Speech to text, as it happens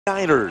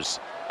49ers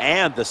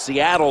and the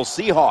Seattle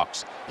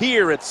Seahawks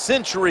here at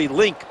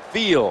CenturyLink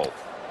Field.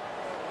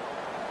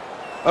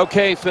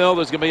 Okay, Phil,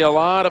 there's going to be a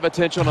lot of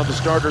attention on the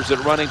starters at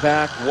running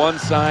back. One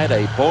side,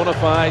 a bona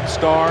fide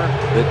star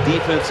that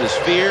defenses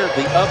fear.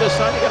 The other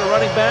side, you got a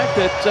running back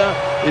that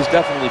is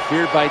definitely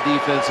feared by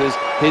defenses.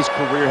 His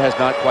career has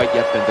not quite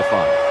yet been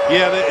defined.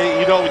 Yeah,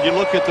 you know, when you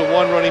look at the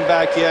one running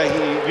back, yeah,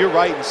 you're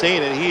right in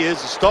saying it. He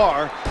is a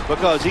star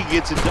because he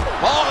gets it.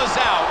 Ball is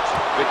out.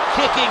 The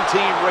kicking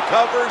team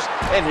recovers,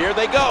 and here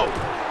they go,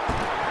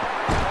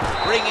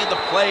 bringing the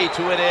play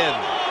to an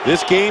end.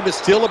 This game is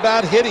still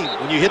about hitting.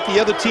 When you hit the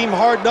other team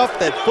hard enough,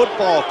 that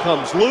football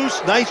comes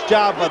loose. Nice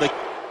job by the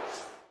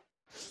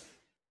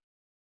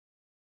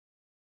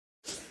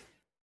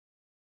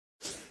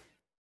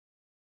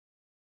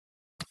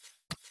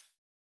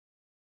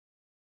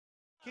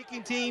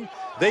kicking team.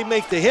 They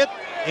make the hit,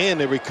 and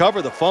they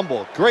recover the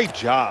fumble. Great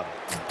job.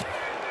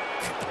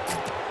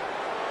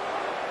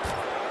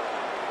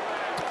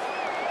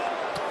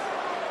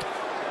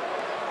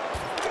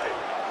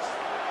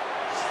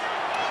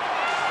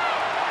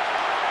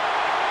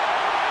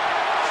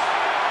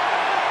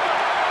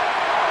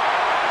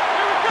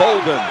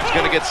 Bolden's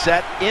going to get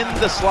set in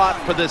the slot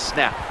for this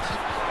snap.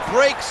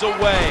 Breaks away.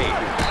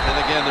 And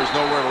again, there's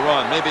nowhere to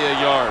run. Maybe a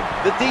yard.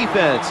 The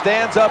defense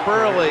stands up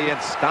early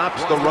and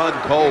stops the run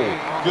cold.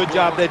 Good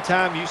job that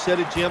time. You said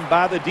it, Jim,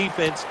 by the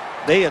defense.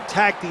 They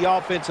attacked the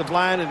offensive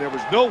line, and there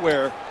was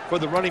nowhere for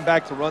the running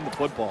back to run the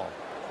football.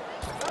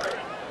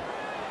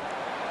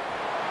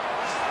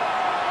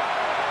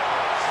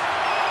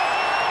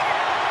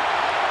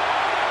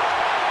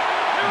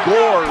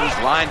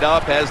 Gore's lined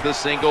up as the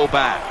single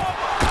back.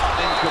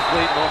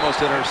 Incomplete and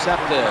almost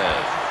intercepted.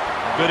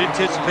 Good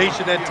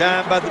anticipation that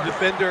time by the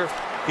defender.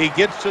 He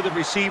gets to the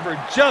receiver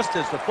just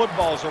as the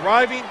football's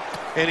arriving,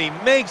 and he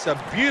makes a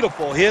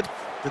beautiful hit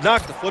to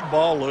knock the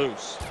football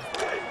loose.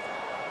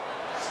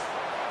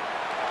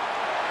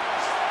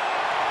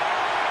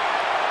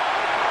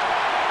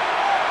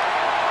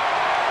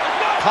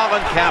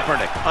 Colin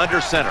Kaepernick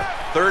under center.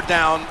 Third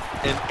down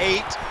and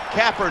 8.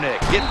 Kaepernick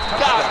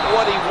got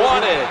what he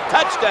wanted.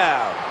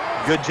 Touchdown.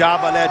 Good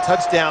job on that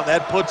touchdown.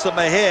 That puts them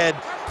ahead,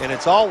 and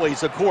it's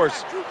always, of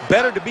course,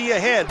 better to be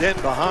ahead than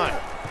behind.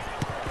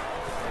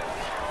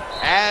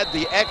 Add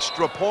the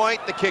extra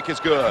point. The kick is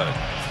good.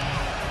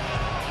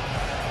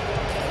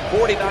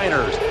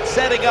 49ers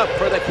setting up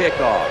for the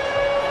kickoff.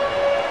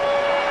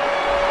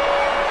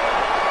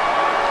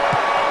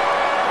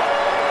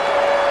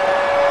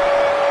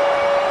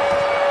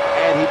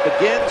 And he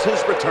begins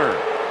his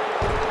return.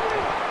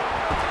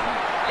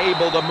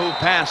 Able to move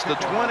past the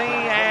 20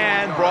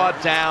 and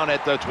brought down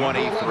at the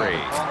 23.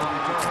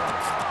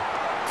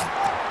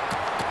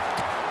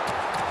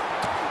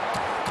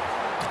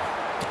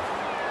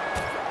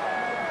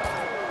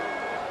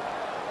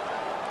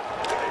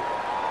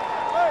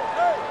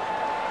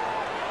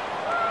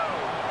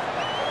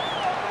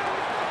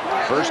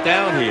 First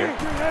down here.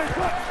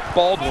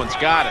 Baldwin's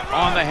got it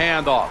on the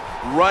handoff.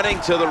 Running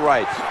to the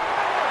right.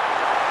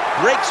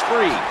 Breaks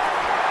free.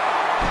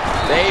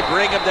 They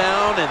bring him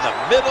down in the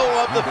middle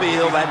of the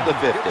field at the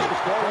 50.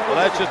 Well,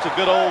 that's just a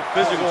good old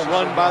physical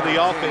run by the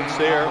offense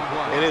there,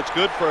 and it's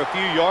good for a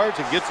few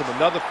yards and gets them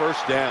another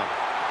first down.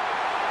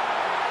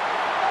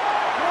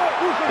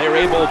 They were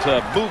able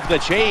to move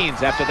the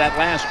chains after that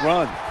last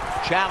run,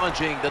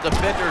 challenging the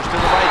defenders to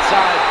the right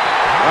side.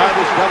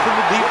 There's nothing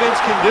the defense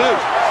can do.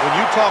 When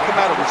you talk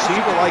about a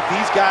receiver like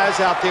these guys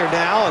out there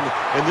now,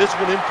 and this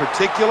one in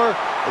particular,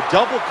 the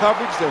double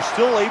coverage, they're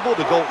still able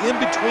to go in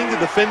between the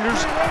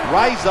defenders,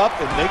 rise up,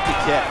 and make the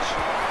catch.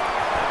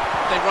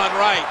 They run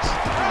right.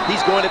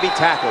 He's going to be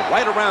tackled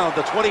right around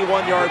the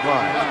 21-yard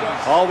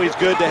line. Always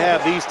good to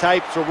have these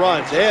types of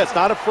runs. Yeah, it's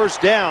not a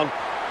first down,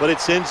 but it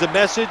sends a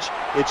message.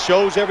 It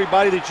shows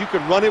everybody that you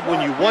can run it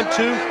when you want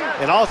to,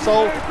 and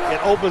also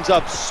it opens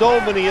up so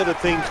many other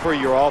things for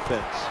your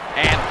offense.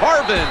 And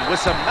Harvin,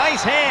 with some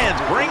nice hands,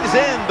 brings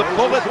in the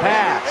bullet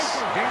pass.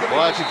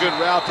 Well, that's a good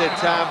route that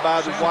time by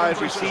the wide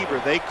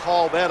receiver. They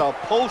call that a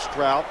post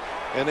route,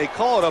 and they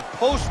call it a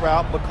post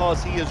route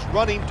because he is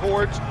running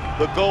towards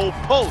the goal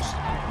post.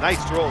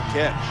 Nice throw and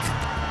catch.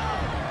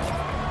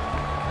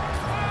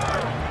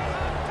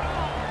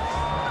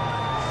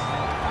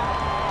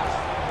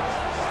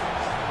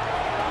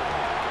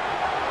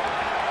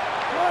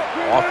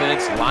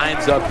 Offense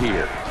lines up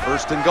here.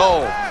 First and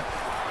goal.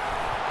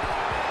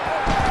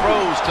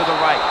 Throws to the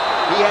right.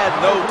 He had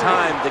no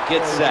time to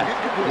get set.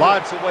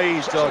 Lots of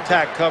ways to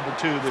attack cover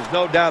two. There's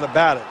no doubt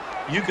about it.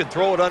 You can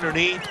throw it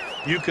underneath.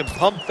 You can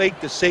pump fake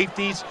the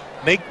safeties,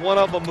 make one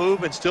of them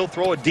move, and still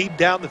throw it deep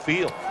down the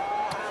field.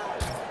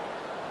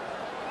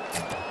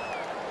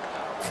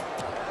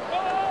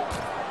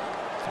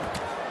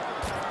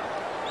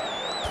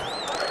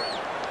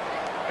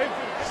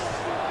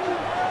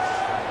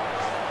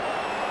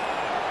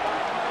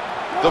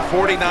 The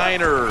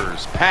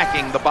 49ers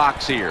packing the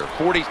box here.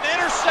 40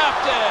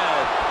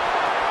 intercepted.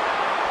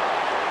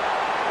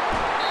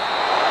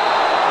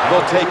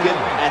 They'll take it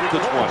at the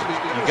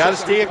 20. You got to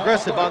stay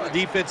aggressive on the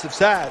defensive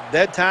side.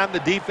 That time the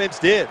defense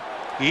did.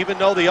 Even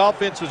though the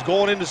offense was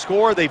going in to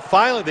score, they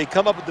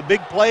come up with the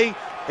big play,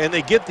 and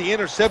they get the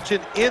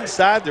interception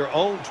inside their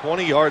own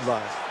 20-yard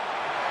line.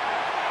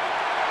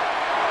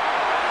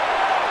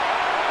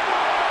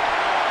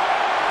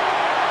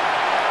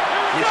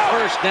 It's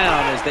first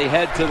down as they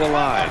head to the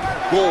line.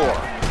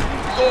 Gore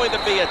going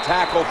to be a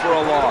tackle for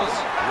a loss.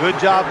 Good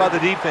job by the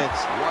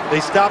defense. They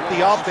stopped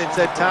the offense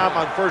that time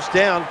on first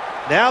down.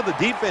 Now the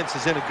defense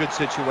is in a good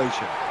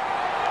situation.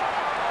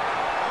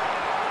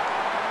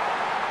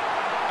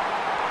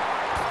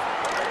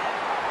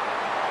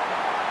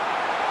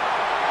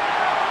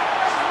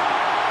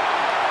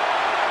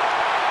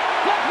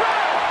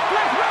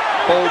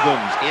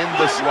 Oldham's in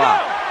the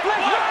slot.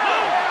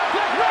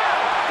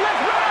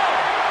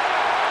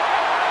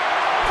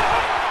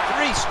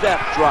 Three-step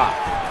drop.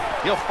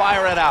 He'll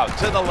fire it out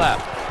to the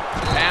left.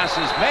 Pass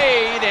is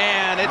made,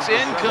 and it's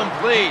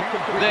incomplete.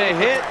 The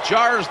hit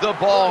jars the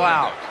ball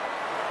out.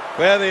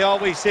 Well, they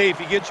always say if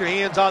you get your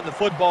hands on the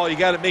football, you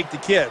got to make the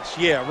catch.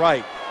 Yeah,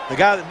 right. The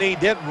guy that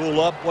made that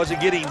rule up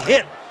wasn't getting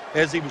hit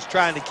as he was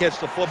trying to catch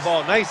the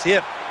football. Nice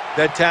hit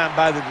that time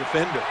by the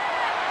defender.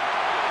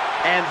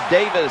 And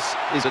Davis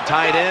is a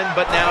tight end,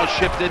 but now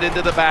shifted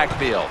into the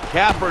backfield.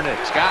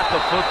 Kaepernick's got the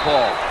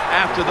football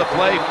after the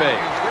play fake.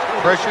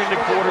 Pressuring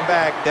the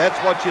quarterback. That's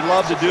what you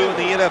love to do in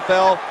the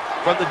NFL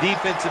from the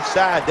defensive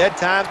side. That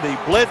time, they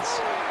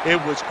blitz. It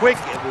was quick.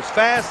 It was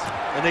fast.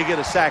 And they get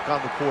a sack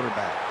on the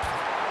quarterback.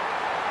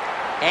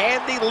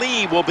 Andy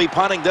Lee will be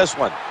punting this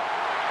one.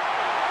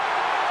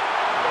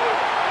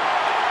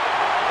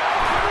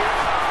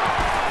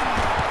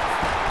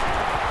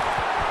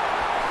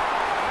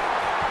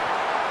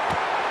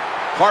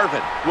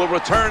 Harvin will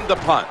return the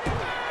punt.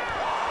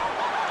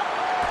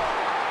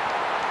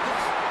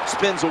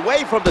 Spins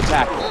away from the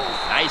tackle.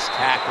 Nice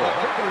tackle.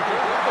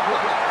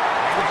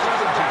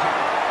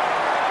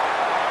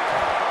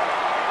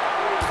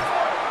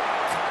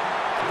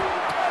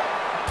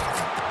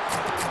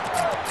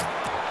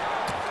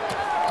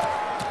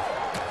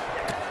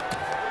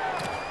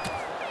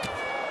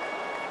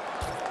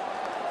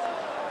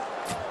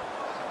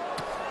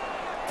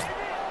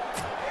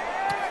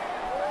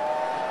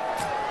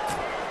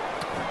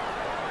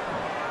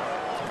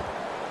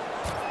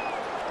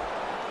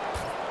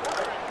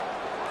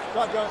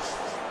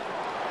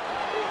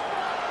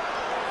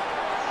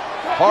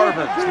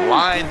 Harvin's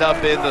lined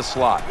up in the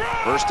slot.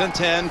 First and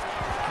 10.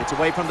 It's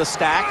away from the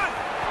stack.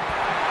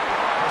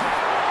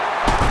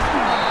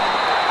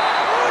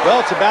 Well,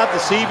 it's about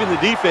deceiving the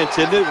defense,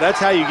 isn't it? That's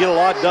how you get a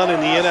lot done in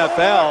the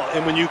NFL.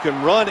 And when you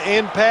can run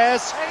and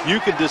pass, you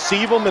can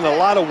deceive them in a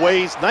lot of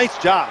ways. Nice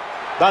job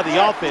by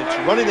the offense,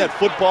 running that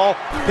football,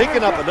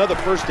 picking up another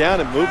first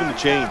down and moving the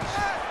chains.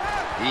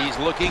 He's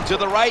looking to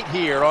the right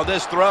here on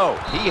this throw.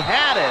 He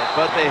had it,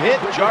 but the hit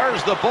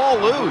jars the ball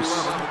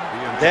loose.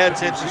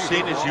 That's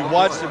interesting as you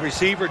watch the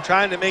receiver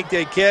trying to make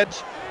that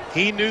catch.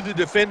 He knew the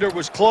defender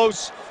was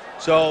close,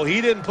 so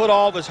he didn't put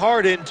all of his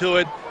heart into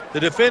it.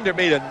 The defender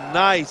made a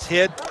nice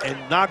hit and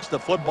knocks the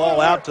football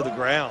out to the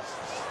ground.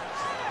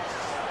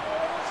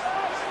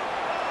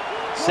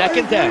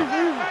 Second down.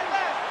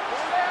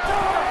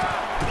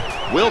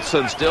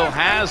 Wilson still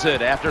has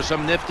it after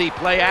some nifty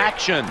play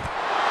action.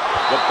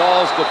 The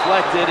ball's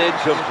deflected,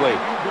 incomplete.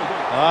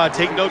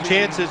 Take no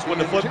chances when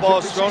the football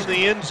is thrown in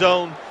the end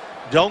zone.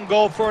 Don't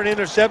go for an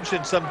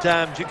interception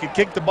sometimes. You can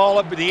kick the ball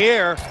up in the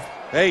air.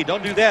 Hey,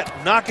 don't do that.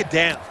 Knock it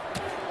down.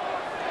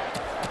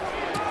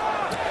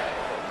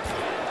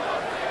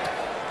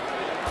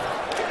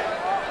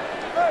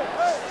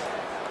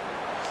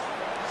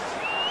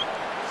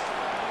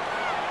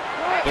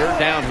 Third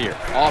down here.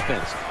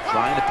 Offense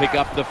trying to pick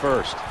up the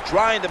first.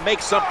 Trying to make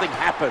something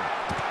happen.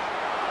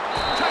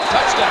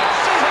 Touchdown.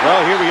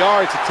 Well, here we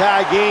are. It's a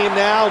tie game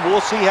now.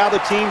 We'll see how the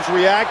teams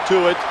react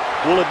to it.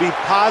 Will it be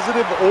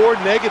positive or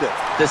negative?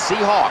 The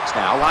Seahawks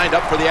now lined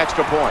up for the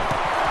extra point.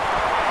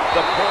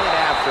 The point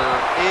after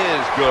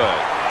is good.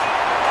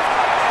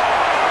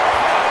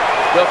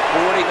 The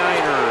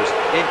 49ers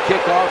in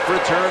kickoff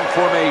return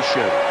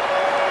formation.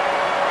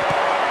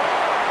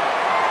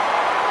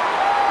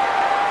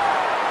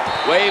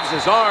 Waves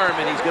his arm,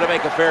 and he's going to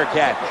make a fair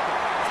catch.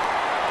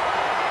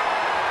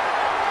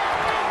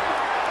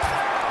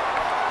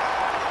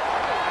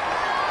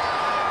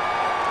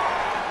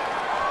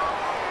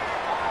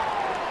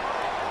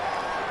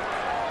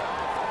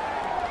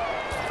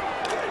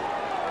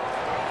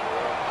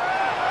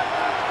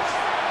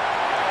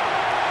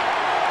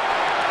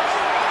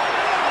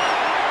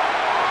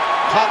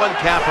 Colin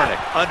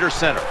Kaepernick under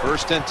center.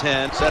 First and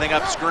 10. Setting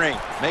up screen.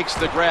 Makes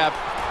the grab.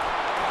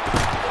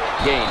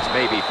 Gains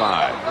maybe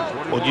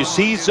 5. When you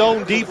see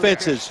zone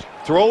defenses,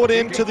 throw it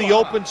into the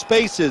open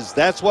spaces.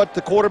 That's what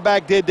the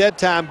quarterback did that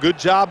time. Good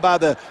job by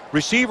the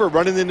receiver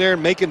running in there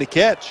and making the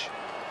catch.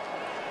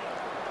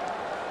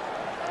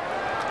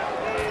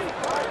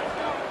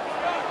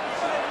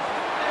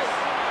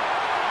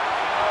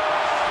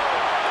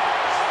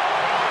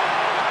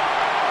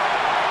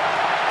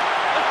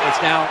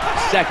 It's now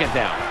second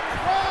down.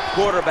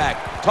 Quarterback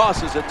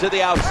tosses it to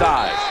the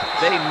outside.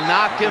 They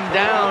knock him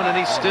down, and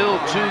he's still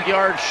 2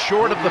 yards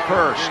short of the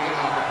first.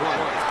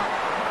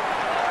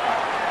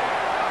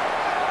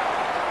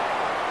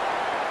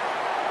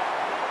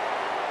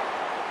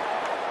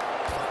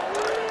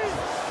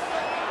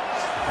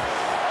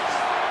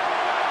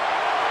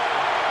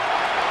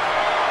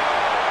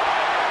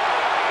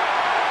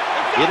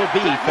 It'll be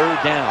third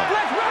down.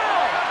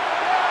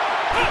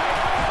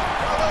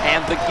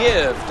 And the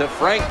give to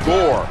Frank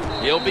Gore.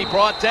 He'll be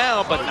brought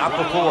down, but not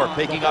before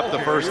picking up the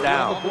first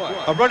down.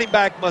 A running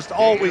back must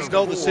always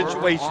know the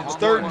situations.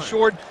 Third and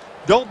short,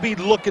 don't be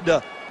looking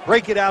to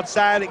break it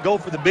outside and go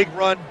for the big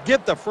run.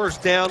 Get the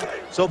first down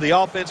so the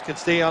offense can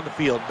stay on the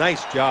field.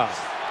 Nice job.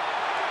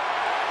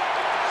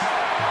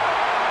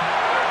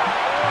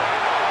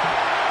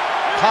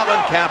 Colin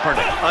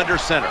Kaepernick under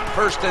center.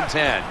 1st and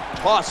 10.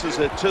 Tosses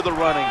it to the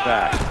running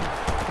back.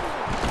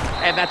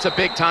 And that's a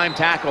big-time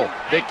tackle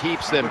that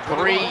keeps them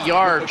 3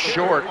 yards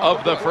short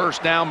of the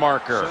first down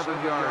marker.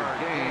 7-yard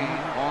gain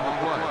on the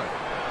play.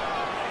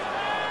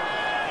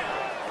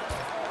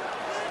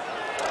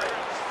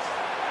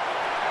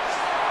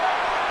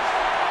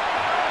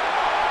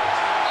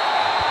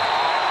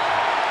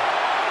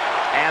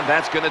 And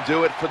that's going to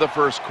do it for the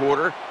first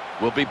quarter.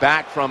 We'll be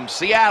back from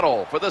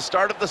Seattle for the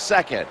start of the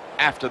second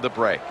after the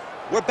break.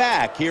 We're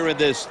back here in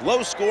this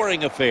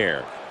low-scoring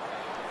affair.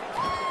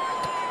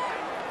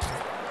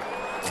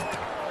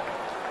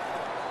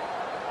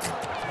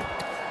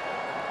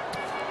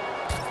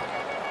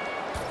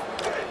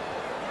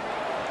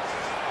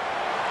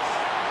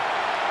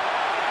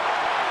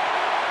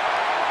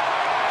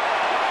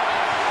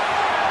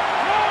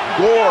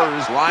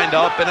 Gore's lined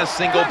up in a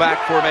single back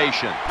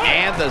formation.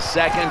 And the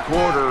second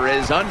quarter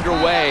is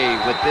underway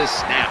with this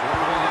snap.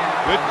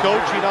 Good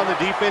coaching on the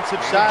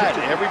defensive side.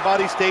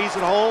 Everybody stays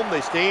at home.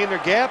 They stay in their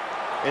gap,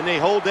 and they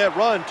hold that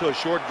run to a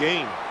short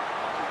gain.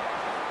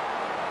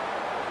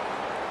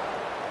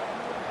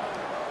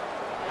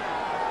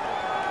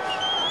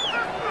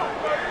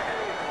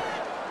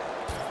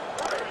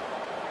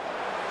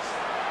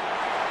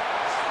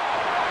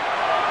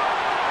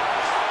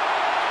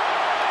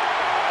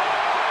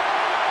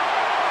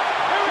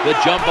 The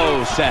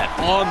jumbo set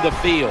on the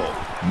field.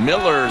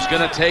 Miller's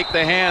going to take the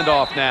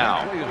handoff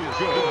now.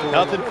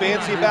 Nothing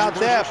fancy about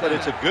that, but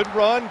it's a good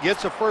run.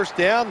 Gets a first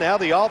down. Now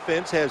the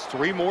offense has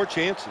 3 more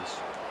chances.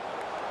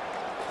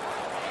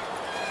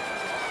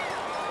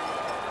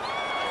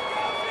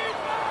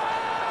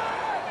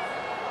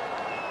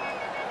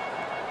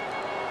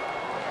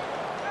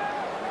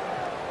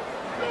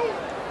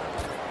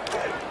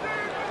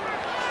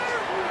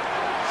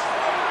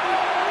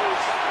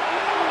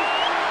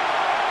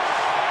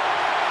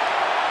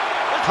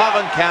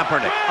 Colin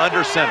Kaepernick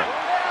under center.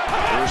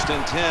 1st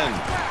and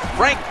 10.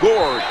 Frank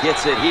Gore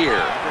gets it here.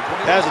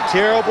 That's a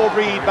terrible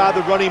read by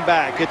the running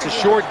back. It's a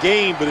short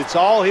game, but it's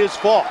all his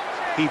fault.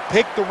 He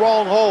picked the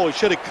wrong hole. He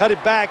should have cut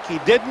it back. He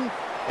didn't,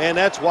 and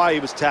that's why he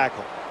was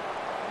tackled.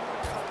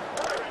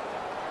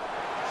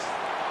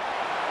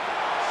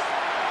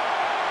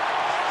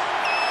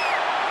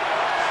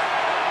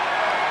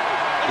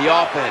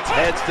 The offense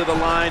heads to the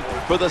line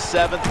for the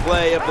 7th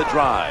play of the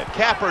drive.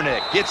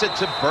 Kaepernick gets it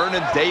to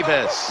Vernon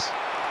Davis.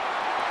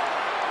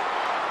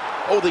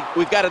 Oh,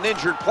 we've got an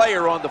injured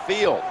player on the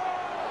field.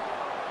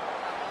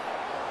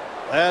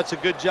 That's a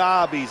good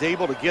job. He's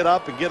able to get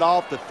up and get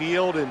off the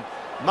field, and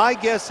my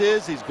guess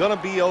is he's going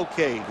to be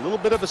okay. A little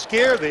bit of a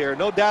scare there,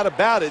 no doubt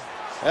about it.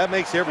 That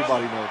makes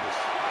everybody nervous.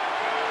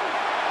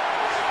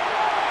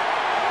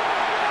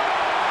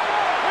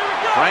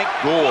 Frank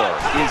Gore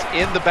is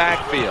in the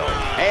backfield.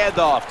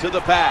 Handoff to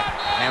the back.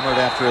 Hammered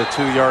after a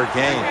 2-yard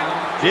gain.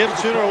 Jim,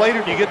 sooner or later,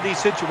 you get in these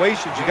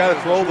situations, you got to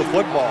throw the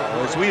football.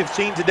 As we have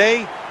seen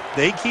today,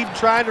 they keep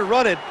trying to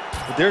run it,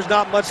 but there's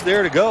not much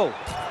there to go.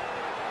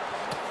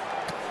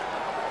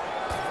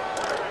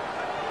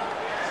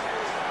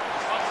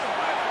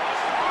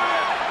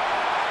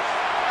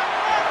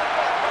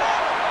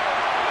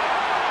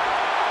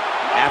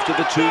 After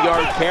the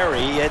 2-yard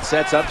carry, it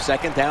sets up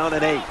 2nd down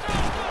and 8.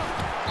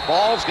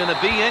 Ball's going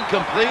to be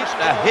incomplete.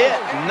 A hit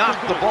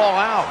knocked the ball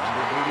out.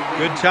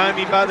 Good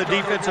timing by the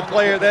defensive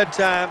player that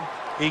time.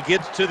 He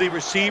gets to the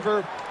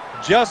receiver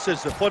just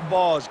as the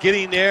football is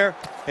getting there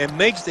and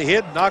makes the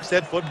hit, knocks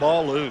that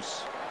football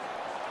loose.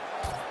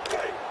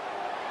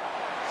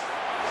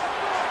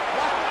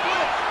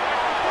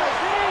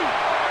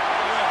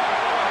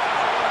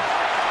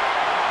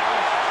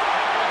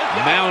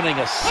 Mounting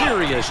a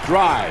serious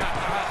drive.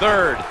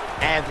 3rd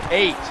and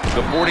 8.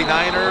 The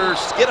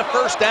 49ers get a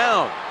first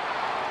down.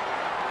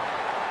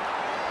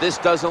 This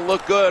doesn't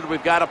look good.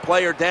 We've got a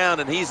player down,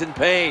 and he's in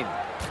pain.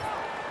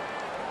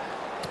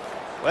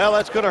 Well,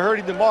 that's going to hurt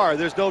him tomorrow.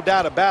 There's no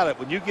doubt about it.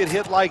 When you get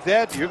hit like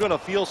that, you're going to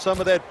feel some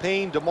of that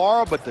pain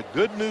tomorrow. But the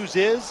good news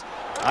is,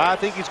 I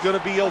think he's going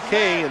to be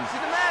okay. And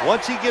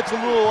once he gets a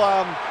little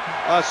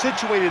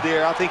situated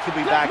there, I think he'll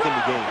be back in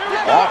the game.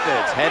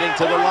 Offense heading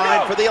to the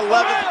line for the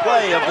 11th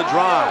play of the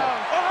drive.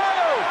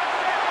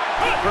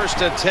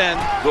 1st and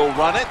 10. They'll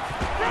run it.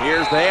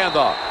 Here's the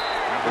handoff.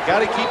 You've got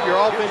to keep your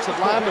offensive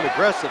lineman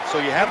aggressive, so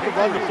you have to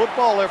run the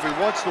football every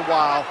once in a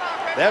while.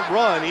 That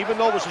run, even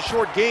though it was a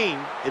short gain,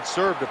 it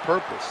served a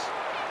purpose.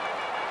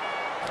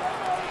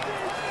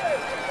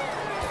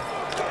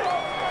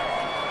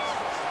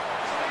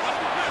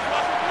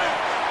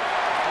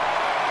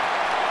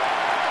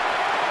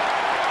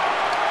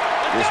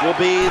 This will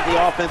be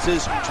the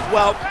offense's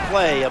 12th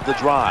play of the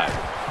drive.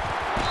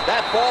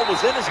 That ball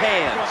was in his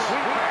hands.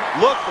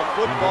 Look the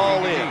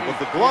football in. With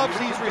the gloves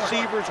these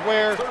receivers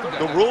wear,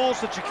 the rules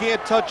that you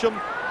can't touch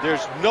them,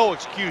 there's no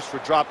excuse for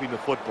dropping the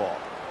football.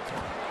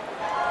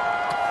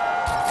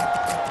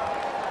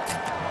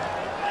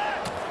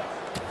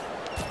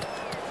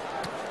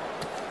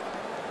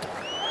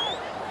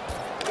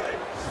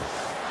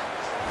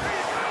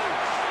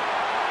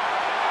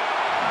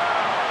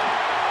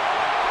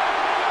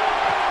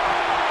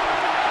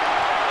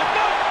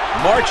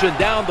 Marching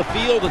down the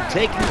field and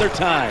taking their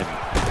time.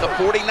 The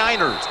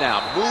 49ers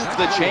now move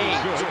the chains.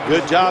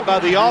 Good job by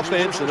the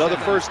offense. Another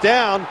first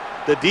down.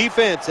 The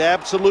defense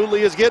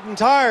absolutely is getting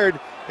tired.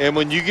 And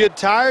when you get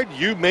tired,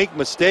 you make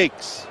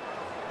mistakes.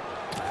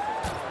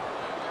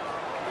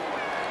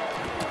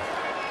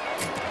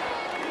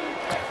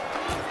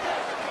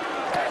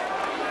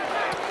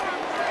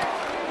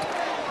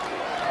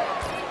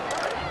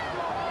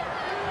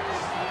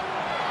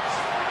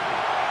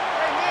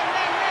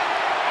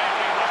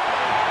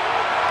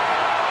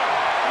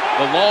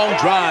 The long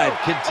drive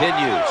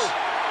continues.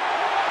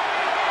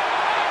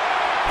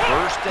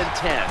 1st and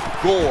 10.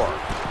 Gore.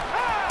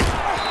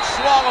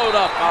 Swallowed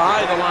up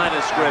behind the line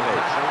of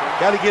scrimmage.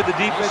 Got to give the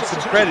defense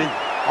some credit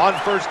on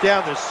first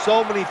down. There's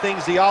so many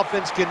things the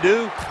offense can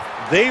do.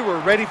 They were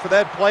ready for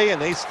that play,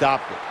 and they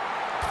stopped it.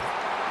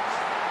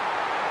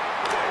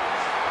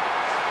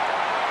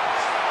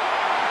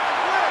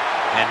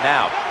 And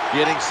now,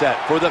 getting set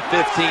for the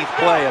 15th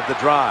play of the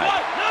drive.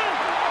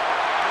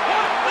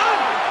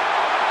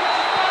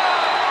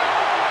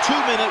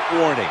 2-minute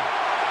warning.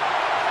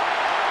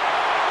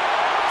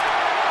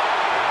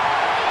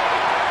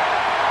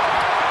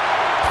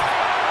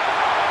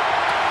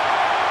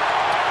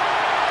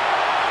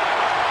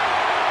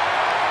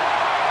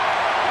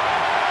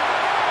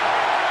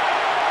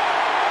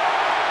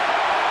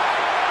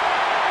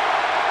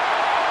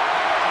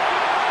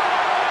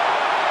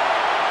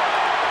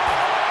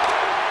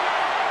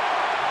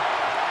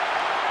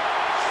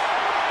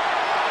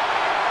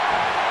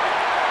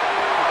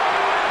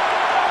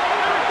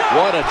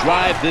 What a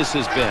drive this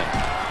has been.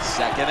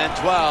 2nd and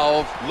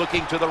 12,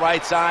 looking to the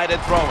right side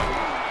and throwing.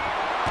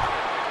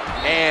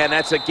 And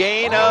that's a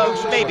gain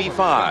of maybe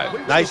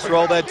 5. Nice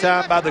throw that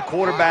time by the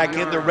quarterback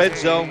in the red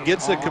zone.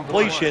 Gets the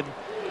completion.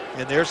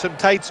 And there's some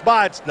tight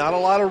spots, not a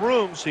lot of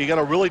room, so you got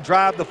to really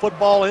drive the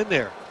football in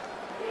there.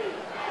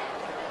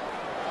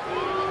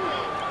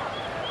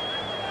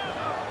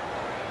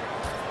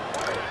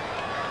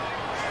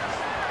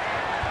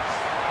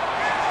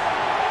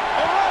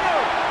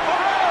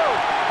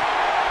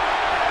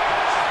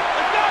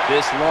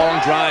 This long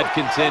drive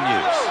continues.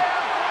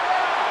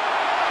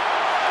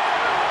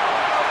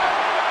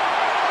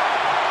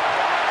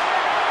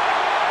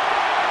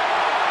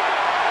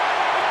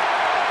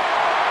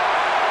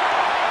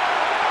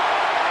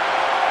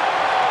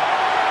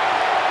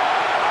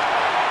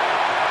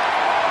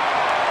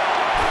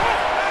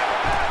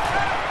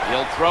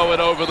 He'll throw it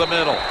over the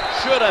middle.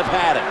 Should have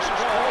had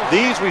it.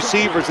 These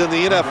receivers in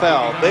the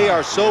NFL, they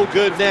are so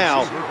good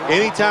now.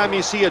 Anytime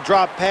you see a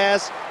drop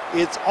pass,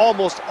 it's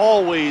almost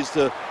always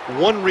the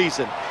one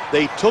reason.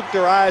 They took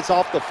their eyes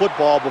off the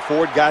football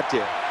before it got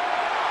there.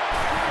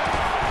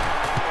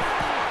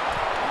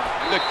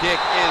 The kick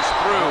is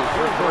through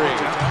for 3.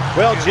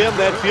 Well, Jim,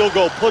 that field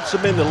goal puts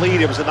them in the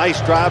lead. It was a nice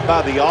drive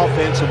by the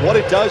offense, and what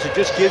it does, it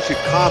just gives you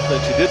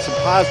confidence. You did some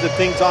positive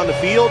things on the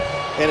field,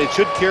 and it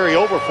should carry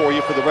over for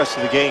you for the rest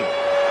of the game.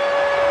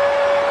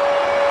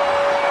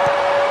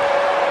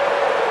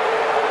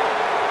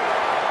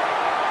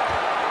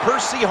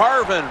 Percy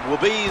Harvin will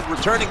be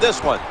returning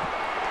this one.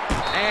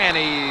 And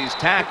he's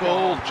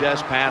tackled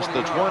just past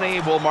the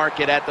 20. We'll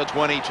mark it at the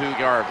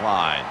 22-yard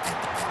line.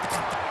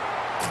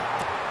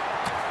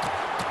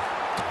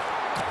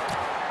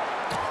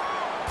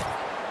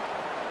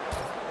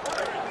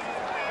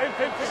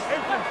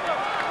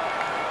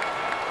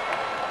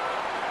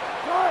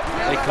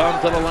 They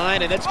come to the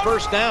line, and it's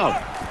first down.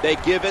 They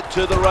give it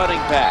to the running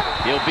back.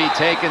 He'll be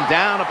taken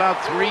down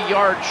about 3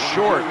 yards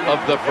short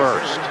of the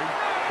first.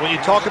 When you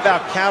talk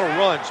about counter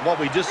runs, what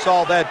we just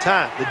saw that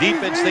time, the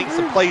defense thinks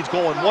the play's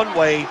going one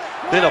way,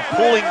 then a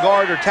pulling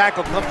guard or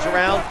tackle comes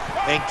around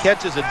and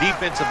catches a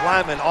defensive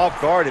lineman off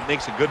guard and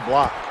makes a good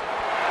block.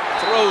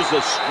 Throws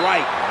a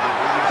strike.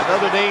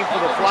 Another name for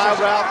the fly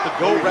route, the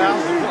go route,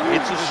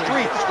 it's a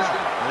streak.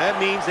 And that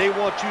means they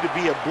want you to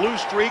be a blue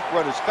streak,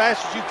 run as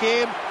fast as you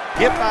can,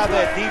 get by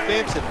that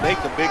defense, and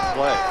make a big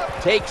play.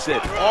 Takes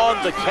it on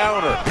the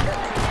counter.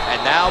 And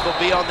now they'll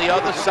be on the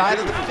other side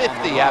of the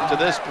 50 after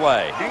this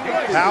play.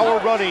 Power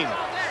running.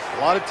 A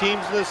lot of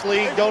teams in this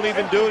league don't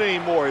even do it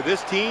anymore.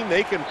 This team,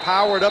 they can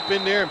power it up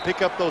in there and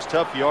pick up those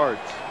tough yards.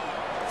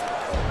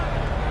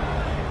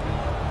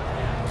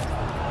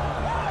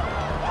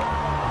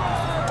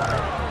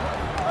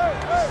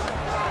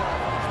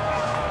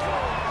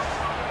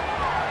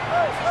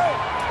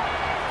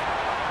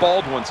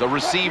 Baldwin's a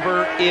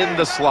receiver in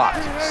the slot.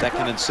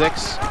 2nd and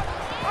 6.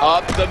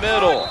 Up the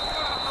middle.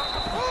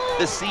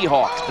 The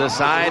Seahawks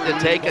decide to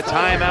take a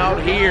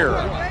timeout here,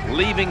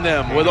 leaving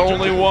them with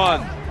only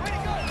one.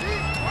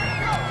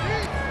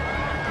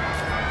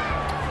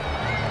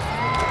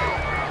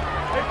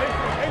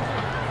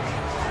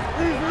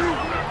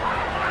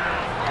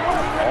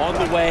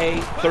 away,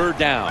 3rd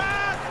down.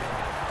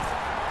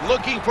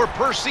 Looking for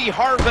Percy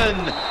Harvin.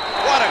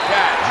 What a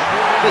catch.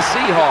 The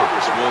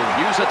Seahawks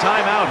will use a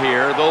timeout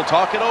here. They'll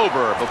talk it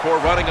over before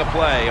running a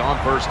play on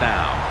 1st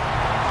down.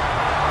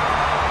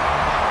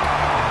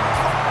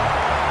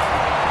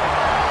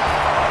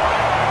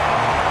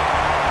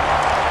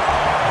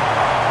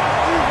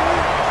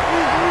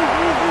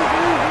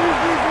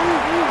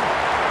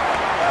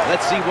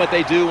 Let's see what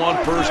they do on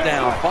 1st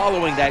down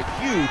following that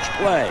huge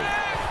play.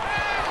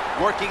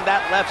 Working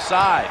that left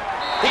side.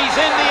 He's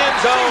in the end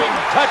zone.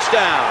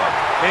 Touchdown.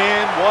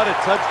 Man, what a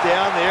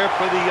touchdown there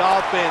for the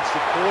offense.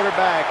 The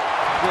quarterback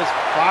just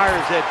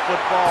fires that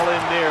football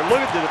in there. Look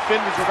at the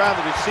defenders around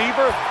the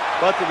receiver,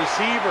 but the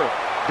receiver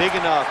big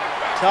enough,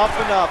 tough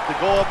enough to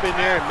go up in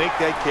there and make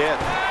that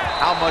catch.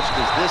 How much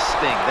does this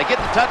sting? They get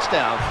the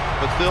touchdown,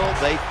 but Phil,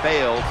 they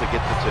fail to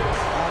get the 2.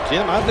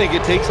 Jim, I think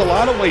it takes a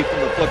lot away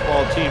from the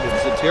football team. It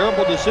was a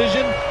terrible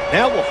decision.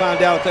 Now we'll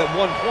find out if that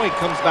 1 point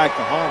comes back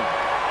to harm.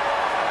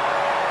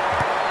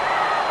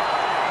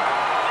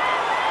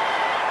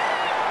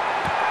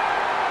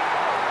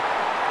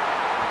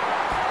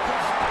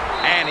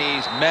 And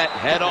he's met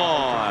head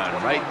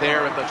on right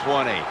there at the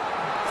 20.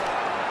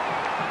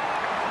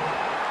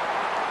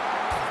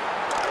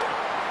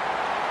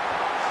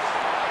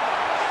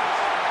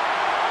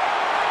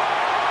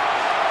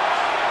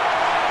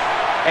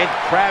 And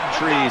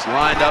Crabtree's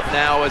lined up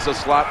now as a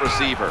slot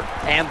receiver.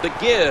 And the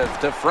give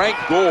to Frank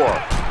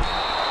Gore.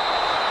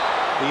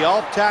 The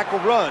off-tackle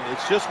run,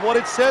 it's just what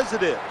it says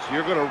it is.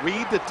 You're going to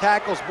read the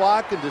tackle's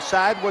block and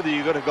decide whether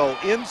you're going to go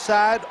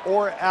inside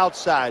or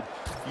outside.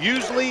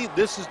 Usually,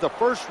 this is the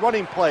first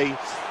running play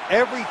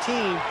every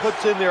team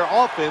puts in their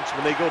offense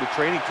when they go to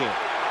training camp.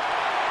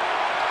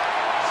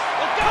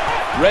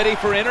 Ready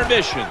for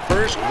intermission.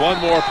 First, one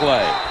more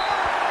play.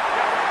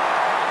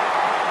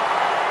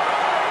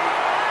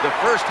 The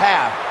first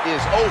half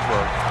is over,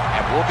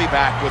 and we'll be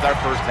back with our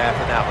first half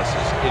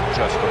analysis in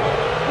just a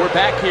moment. We're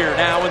back here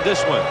now in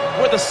this one,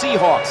 where the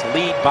Seahawks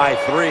lead by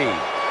 3.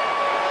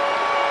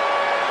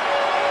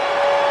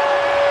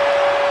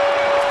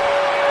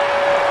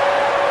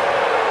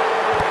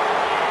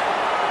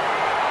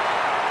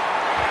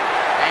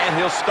 And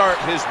he'll start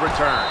his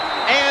return.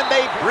 And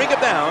they bring him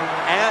down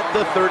at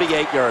the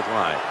 38-yard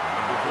line.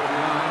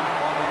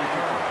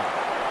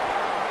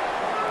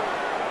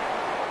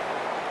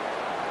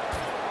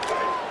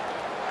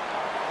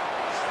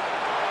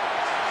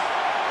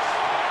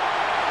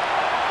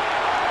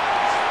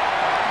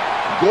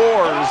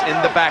 Gore's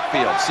in the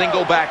backfield,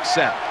 single back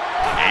set.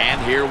 And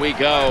here we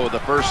go,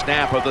 the first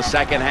snap of the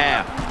 2nd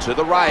half. To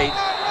the right.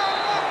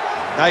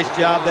 Nice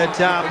job that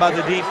time by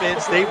the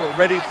defense. They were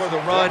ready for the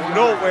run,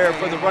 nowhere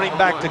for the running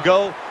back to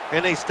go,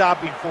 and they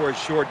stopped him for a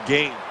short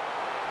gain.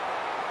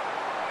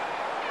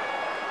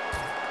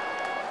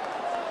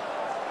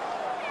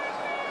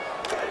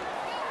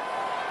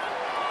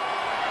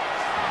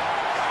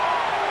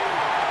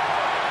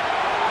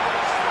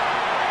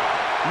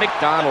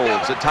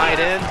 McDonald's a tight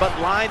end, but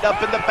lined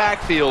up in the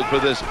backfield for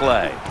this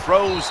play.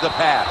 Throws the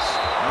pass.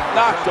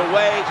 Knocked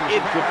away,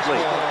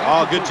 incomplete.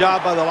 Oh, good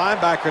job by the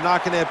linebacker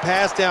knocking that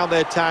pass down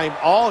that time.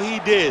 All he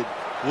did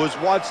was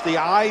watch the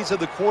eyes of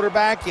the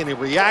quarterback, and he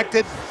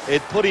reacted.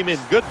 It put him in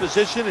good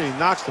position, and he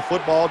knocks the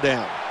football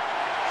down.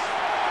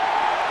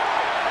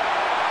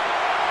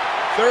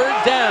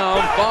 3rd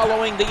down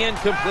following the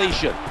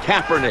incompletion.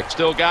 Kaepernick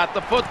still got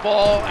the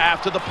football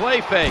after the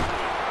play fake.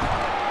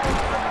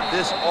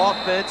 This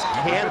offense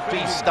can't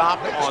be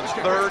stopped on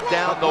 3rd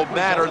down, no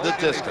matter the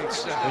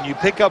distance. When you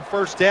pick up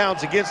first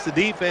downs against the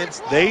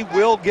defense, they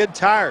will get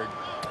tired.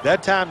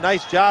 That time,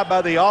 nice job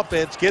by the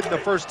offense getting the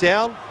first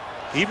down,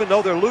 even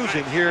though they're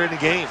losing here in the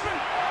game.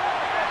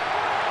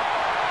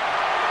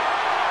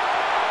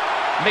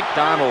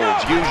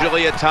 McDonald's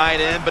usually a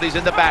tight end, but he's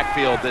in the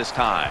backfield this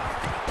time.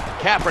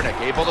 Kaepernick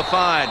able to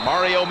find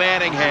Mario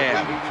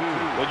Manningham.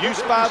 When you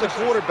spy the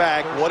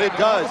quarterback, what it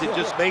does, it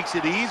just makes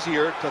it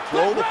easier to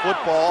throw the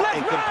football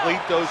and complete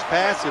those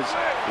passes.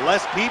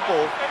 Less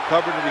people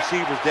cover the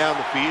receivers down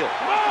the field.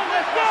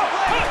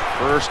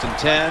 1st and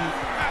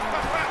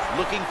 10.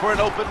 Looking for an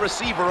open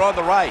receiver on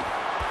the right.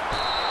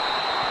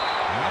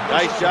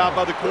 Nice job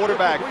by the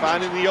quarterback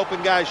finding the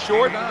open guy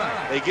short.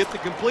 They get the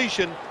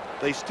completion.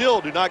 They still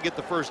do not get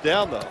the first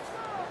down, though.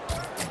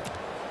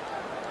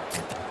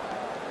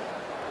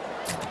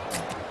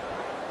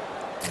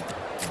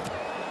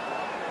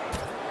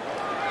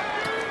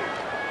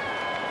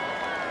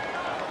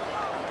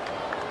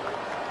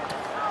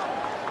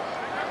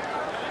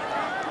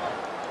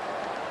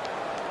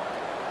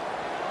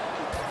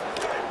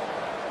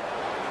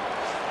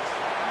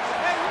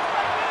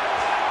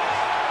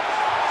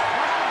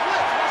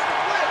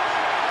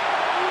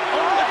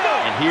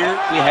 Here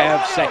we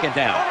have 2nd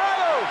down.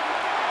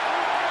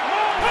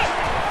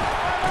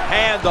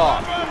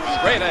 Handoff,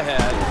 straight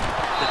ahead.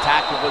 The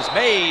tackle was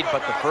made,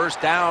 but the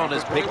first down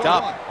is picked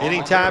up.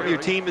 Anytime your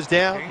team is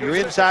down, you're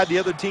inside the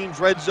other team's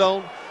red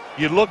zone,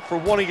 you look for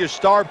one of your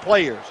star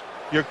players,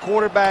 your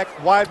quarterback,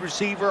 wide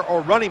receiver,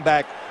 or running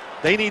back.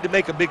 They need to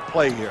make a big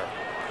play here.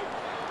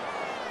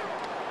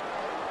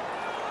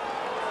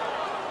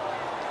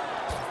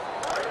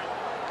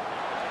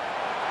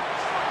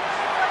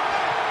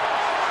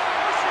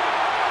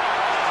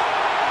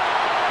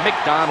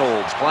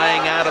 McDonald's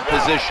playing out of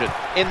position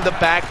in the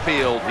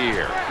backfield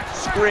here.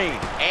 Screen,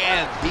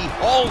 and he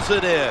hauls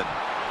it in.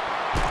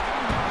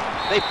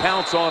 They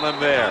pounce on him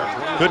there.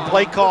 Good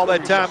play call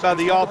that time by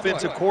the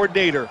offensive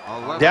coordinator.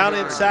 Down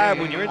inside,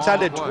 when you're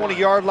inside that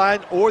 20-yard line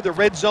or the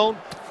red zone,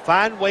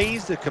 find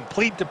ways to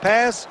complete the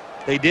pass.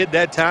 They did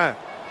that time.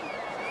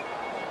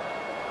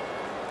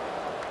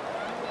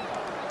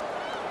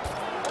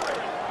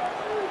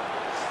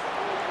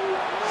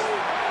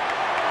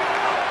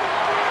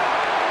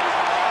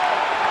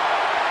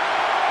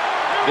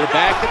 They're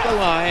back at the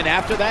line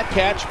after that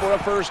catch for a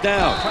first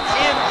down.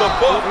 In the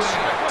books.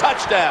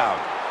 Touchdown.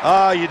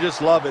 You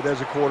just love it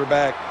as a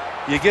quarterback.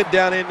 You get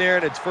down in there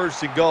and it's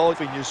first and goal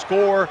and you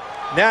score.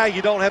 Now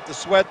you don't have to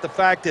sweat the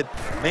fact that,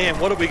 man,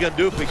 what are we going to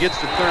do if it gets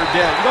to third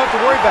down? You don't have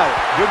to worry about it.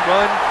 Good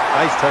run,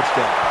 nice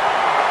touchdown.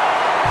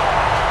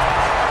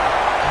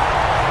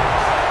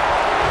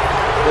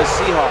 The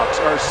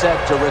Seahawks are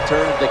set to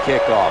return the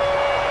kickoff.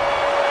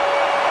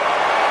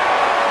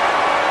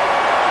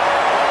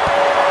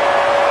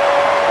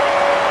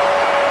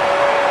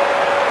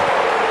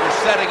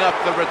 They're setting up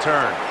the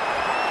return.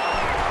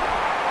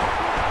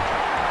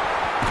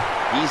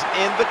 He's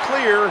in the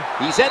clear.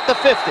 He's at the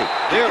 50.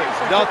 There is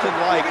nothing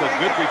like a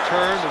good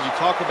return when you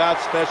talk about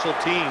special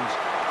teams.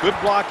 Good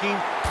blocking,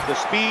 the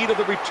speed of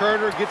the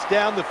returner gets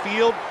down the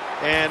field,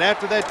 and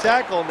after that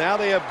tackle, now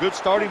they have good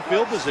starting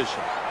field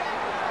position.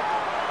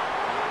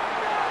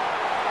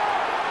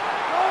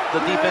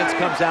 The defense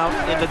comes out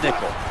in the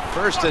nickel.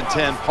 1st and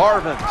 10.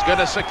 Harvin's going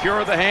to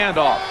secure the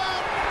handoff.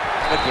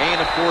 A gain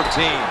of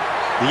 14.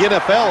 The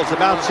NFL is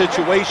about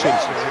situations.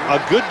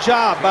 A good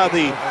job by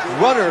the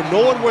runner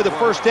knowing where the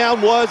first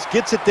down was,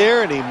 gets it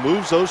there, and he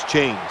moves those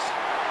chains.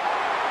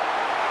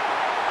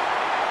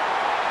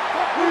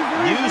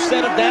 New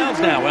set of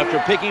downs now after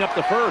picking up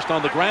the first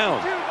on the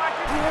ground.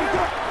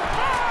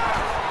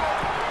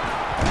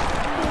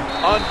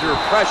 Under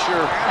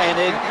pressure and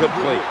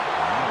incomplete.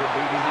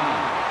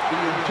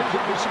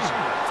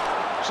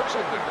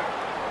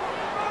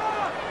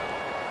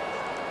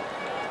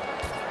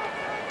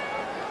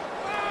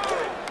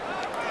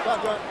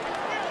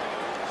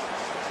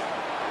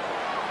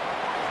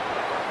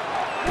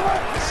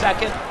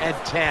 Second and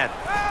 10.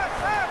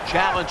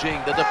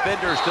 Challenging the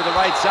defenders to the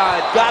right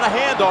side. Got a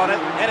hand on it,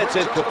 and it's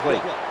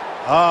incomplete.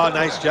 Oh,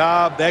 nice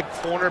job. That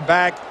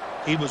cornerback,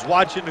 he was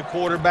watching the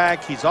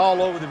quarterback. He's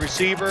all over the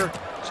receiver,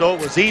 so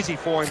it was easy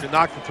for him to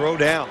knock the throw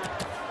down.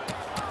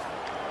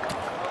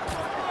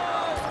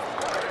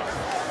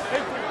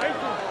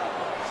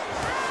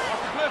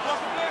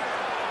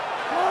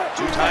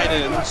 Two tight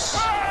ends.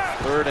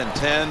 3rd and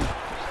 10.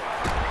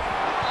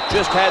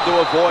 Just had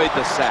to avoid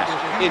the sack.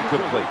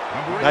 Incomplete.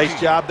 Nice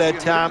job that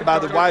time by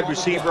the wide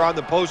receiver on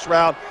the post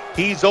route.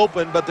 He's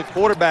open, but the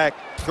quarterback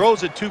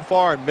throws it too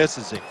far and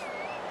misses him.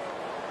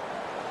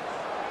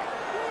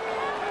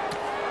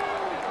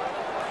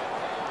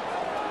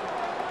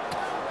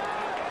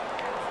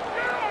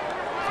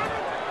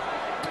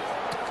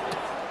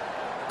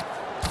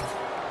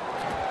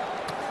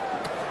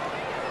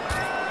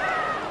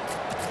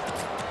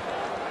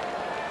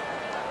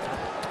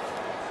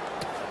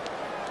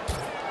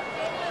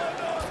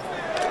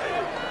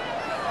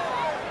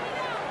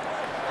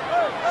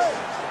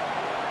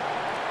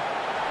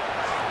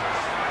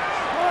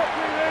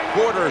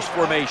 Quarters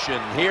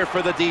formation here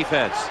for the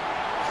defense.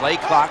 Play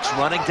clock's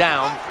running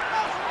down.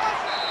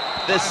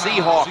 The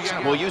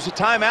Seahawks will use a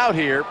timeout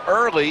here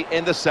early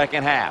in the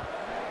second half.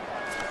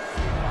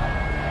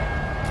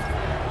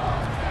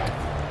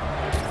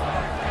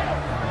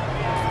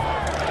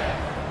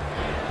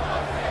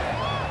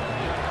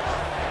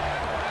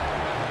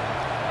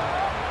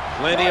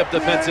 Plenty of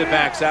defensive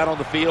backs out on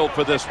the field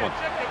for this one.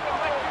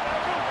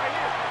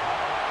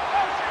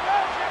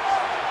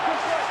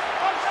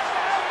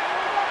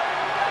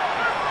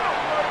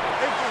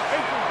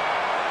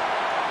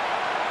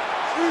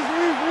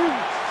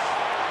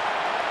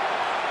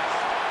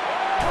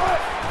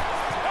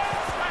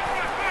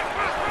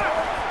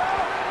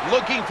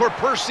 Looking for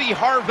Percy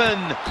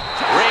Harvin.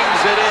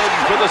 Rings it in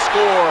for the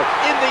score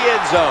in the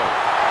end zone.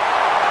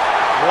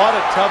 What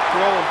a tough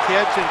throw and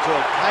catch into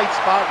a tight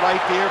spot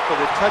right there for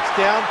the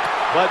touchdown.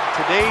 But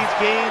today's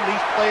game,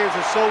 these players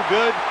are so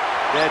good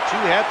that you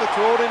have to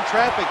throw it in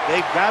traffic.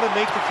 They've got to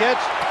make the catch.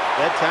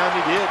 That time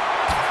he did.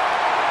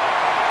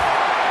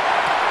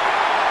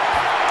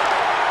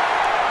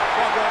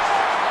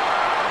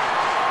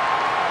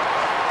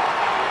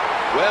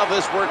 Well,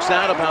 this works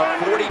out about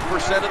 40%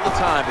 of the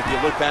time if you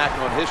look back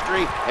on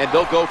history, and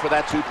they'll go for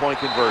that two-point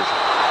conversion.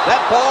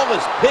 That ball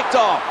is picked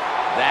off.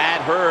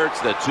 That hurts.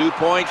 The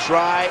two-point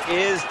try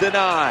is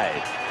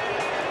denied.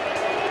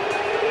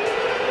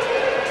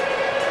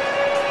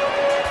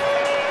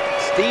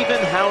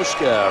 Stephen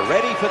Hauschka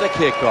ready for the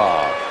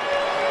kickoff.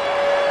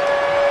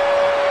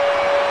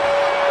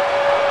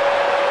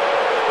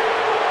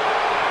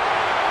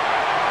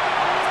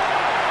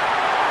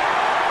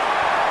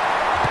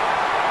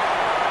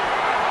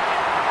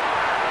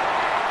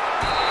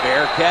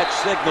 Fair catch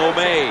signal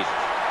made.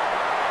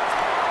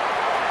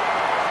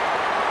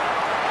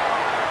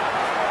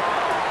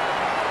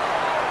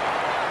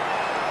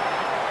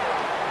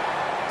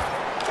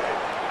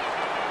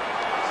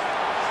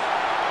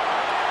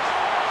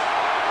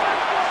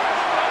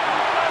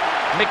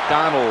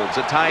 McDonald's,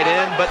 a tight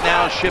end, but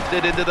now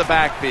shifted into the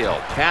backfield.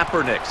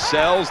 Kaepernick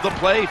sells the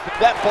play.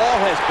 That ball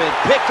has been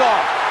picked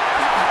off.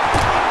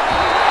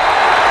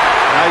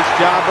 Nice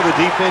job of the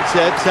defense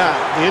that time.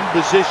 In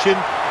position,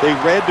 they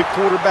read the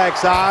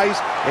quarterback's eyes,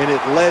 and it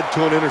led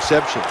to an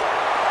interception.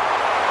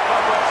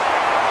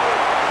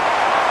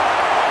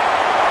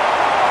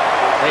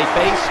 They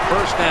face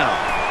first down.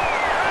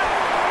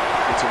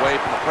 Gets away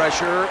from the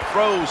pressure,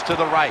 throws to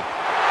the right.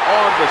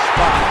 On the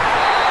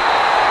spot.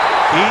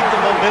 Keep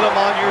the momentum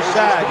on your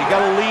side. You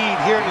got a lead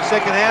here in the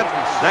second half.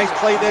 Nice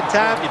play that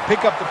time. You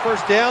pick up the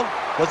first down.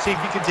 Let's see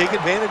if you can take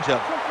advantage of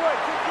it.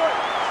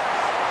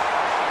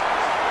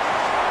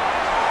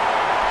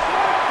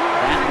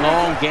 That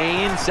long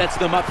gain sets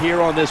them up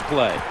here on this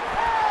play.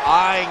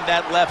 Eyeing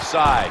that left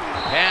side.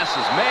 Pass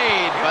is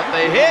made, but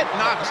the hit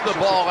knocks the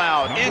ball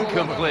out.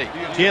 Incomplete.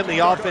 Jim, the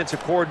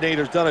offensive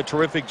coordinator's done a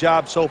terrific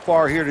job so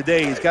far here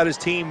today. He's got his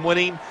team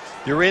winning.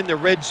 They're in the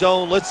red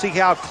zone. Let's see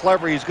how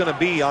clever he's going to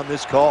be on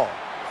this call.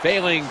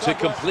 Failing to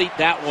complete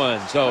that one,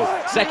 so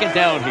second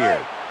down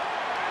here.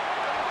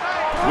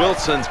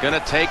 Wilson's going to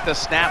take the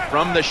snap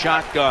from the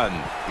shotgun.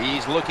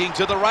 He's looking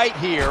to the right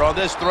here on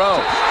this throw.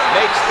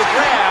 Makes the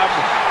grab.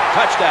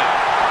 Touchdown.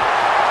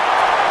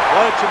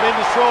 What a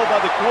tremendous throw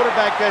by the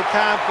quarterback that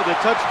time for the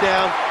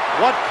touchdown.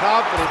 What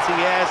confidence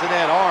he has in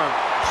that arm.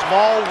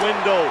 Small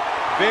window,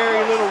 very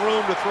little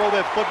room to throw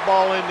that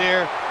football in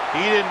there.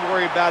 He didn't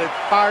worry about it,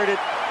 fired it,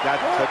 got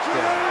the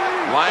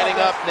touchdown. Lining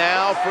up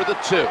now for the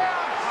 2.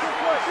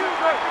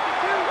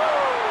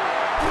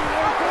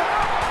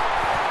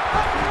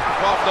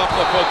 Coughed up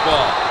the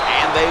football.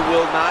 And they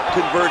will not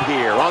convert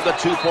here on the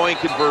 2-point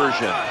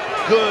conversion.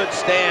 Good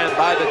stand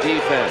by the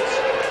defense.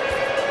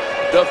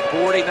 The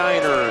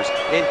 49ers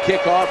in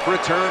kickoff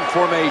return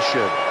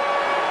formation.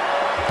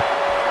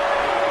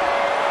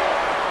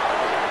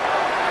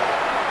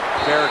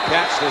 Fair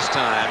catch this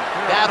time.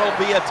 That'll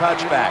be a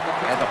touchback,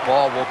 and the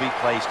ball will be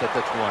placed at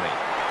the 20.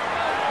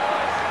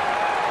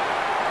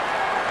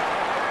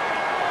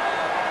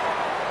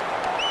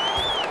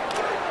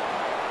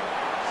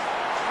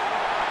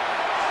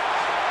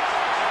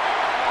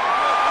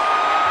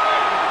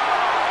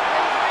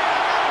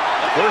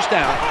 First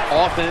down,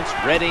 offense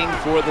readying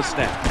for the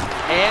snap.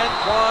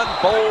 Anquan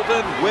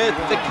Bolden with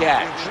the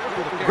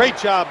catch. Great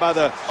job by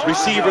the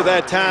receiver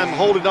that time,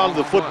 holding on to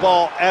the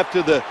football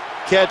after the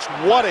catch.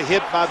 What a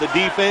hit by the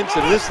defense.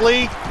 In this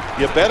league,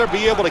 you better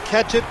be able to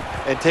catch it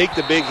and take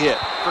the big hit.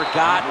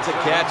 Forgot to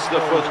catch the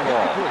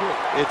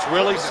football. It's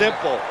really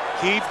simple.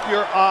 Keep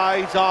your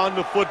eyes on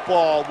the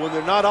football. When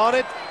they're not on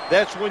it,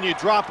 that's when you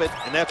drop it,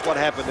 and that's what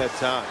happened that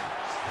time.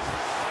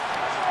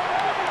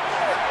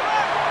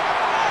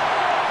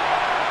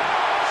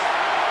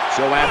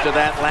 So after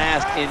that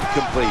last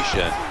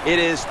incompletion, it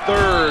is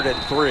 3rd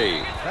and 3.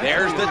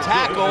 There's the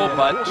tackle,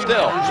 but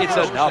still, it's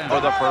enough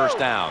for the first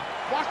down.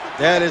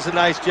 That is a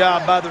nice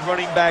job by the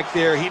running back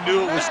there. He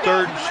knew it was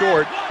 3rd and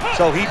short,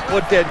 so he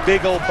put that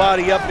big old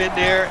body up in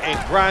there and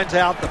grinds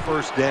out the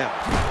first down.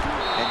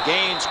 And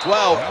gains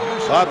 12.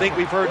 So I think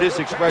we've heard this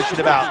expression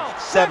about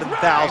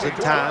 7,000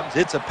 times.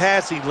 It's a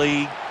passing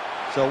league,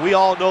 so we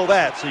all know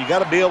that. So you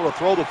got to be able to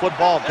throw the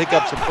football and pick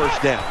up some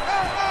first downs.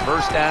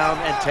 First down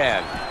and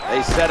 10.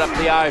 They set up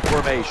the I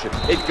formation.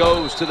 It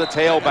goes to the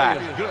tailback.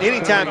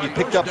 Anytime you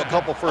picked up a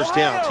couple first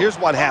downs, here's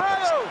what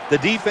happens. The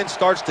defense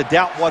starts to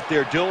doubt what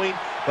they're doing,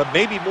 but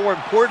maybe more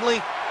importantly,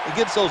 it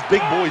gets those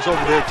big boys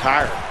over there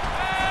tired.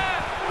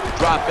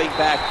 Dropping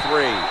back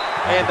 3,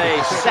 and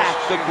they sack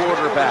the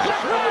quarterback.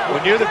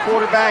 When you're the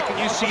quarterback and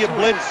you see a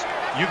blitz,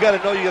 you got to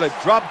know you got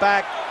to drop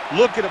back,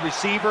 look at a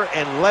receiver,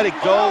 and let it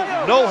go.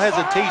 No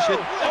hesitation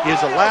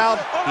is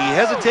allowed. He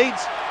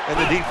hesitates, and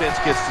the defense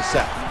gets the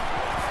sack.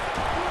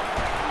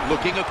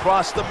 Looking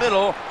across the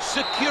middle,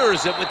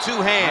 secures it with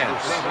 2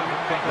 hands.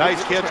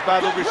 Nice catch by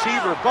the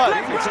receiver, but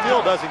it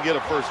still doesn't get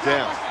a first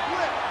down.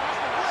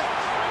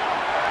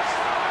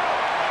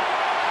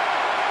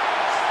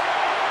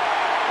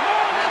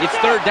 It's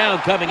 3rd down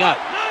coming up.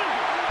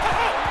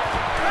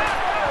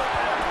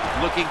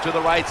 Looking to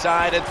the right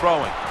side and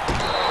throwing.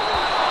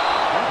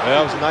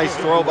 Well, it was a nice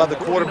throw by the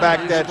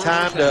quarterback that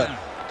time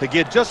to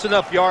get just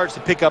enough yards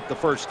to pick up the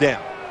first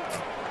down.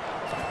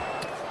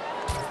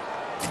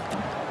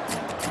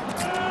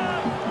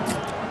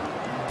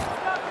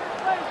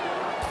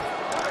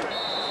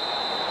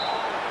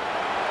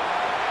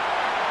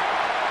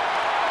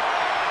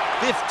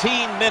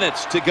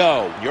 Minutes to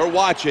go. You're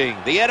watching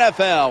the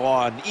NFL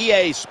on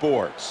EA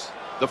Sports.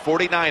 The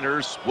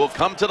 49ers will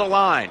come to the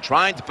line,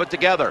 trying to put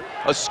together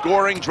a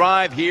scoring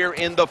drive here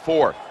in the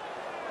 4th.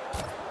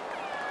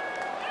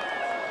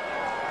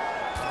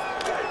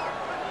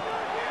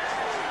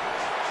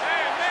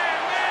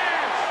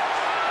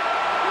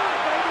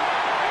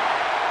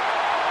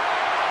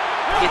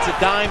 It's a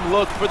dime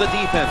look for the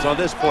defense on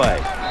this play.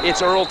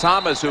 It's Earl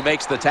Thomas who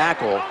makes the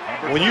tackle.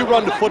 When you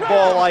run the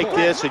football like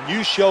this and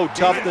you show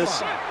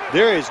toughness,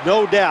 there is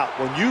no doubt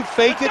when you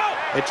fake it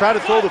and try to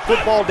throw the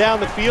football down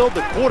the field,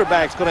 the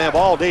quarterback's going to have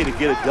all day to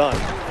get it done.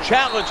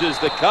 Challenges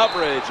the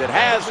coverage and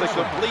has the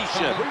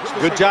completion.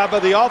 Good job by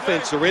the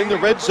offense. They're in the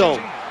red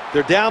zone.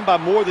 They're down by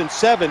more than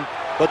 7,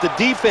 but the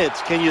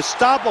defense, can you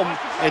stop them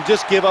and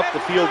just give up the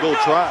field goal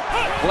try?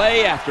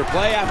 Play after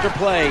play after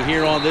play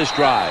here on this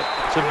drive.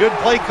 Some good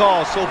play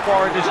calls so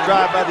far in this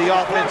drive by the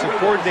offensive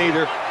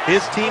coordinator.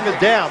 His team is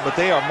down, but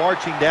they are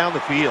marching down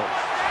the field.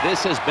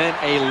 This has been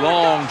a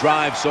long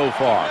drive so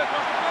far.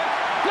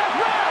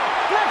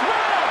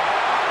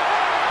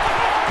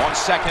 On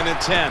 2nd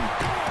and 10.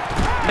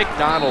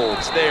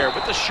 McDonald's there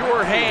with the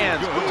sure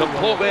hands to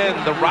pull in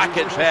the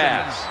rocket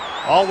pass.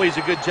 Always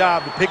a good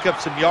job to pick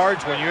up some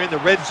yards when you're in the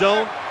red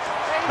zone.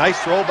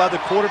 Nice throw by the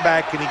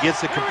quarterback, and he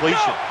gets the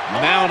completion.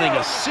 Mounting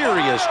a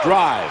serious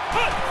drive.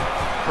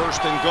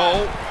 1st and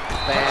goal.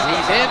 And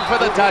he's in for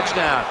the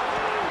touchdown.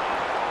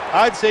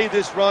 I'd say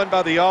this run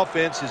by the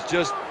offense is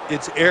just,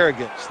 it's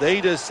arrogance. They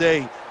just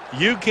say,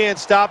 you can't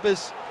stop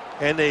us,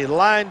 and they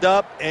lined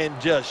up and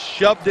just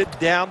shoved it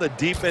down the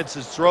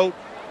defense's throat.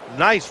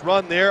 Nice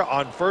run there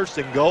on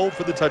 1st and goal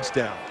for the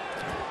touchdown.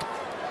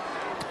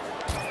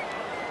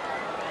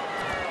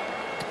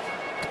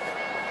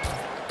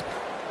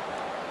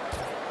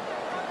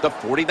 The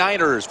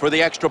 49ers for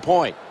the extra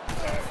point.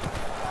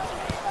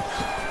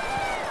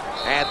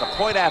 And the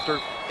point after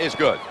is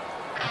good.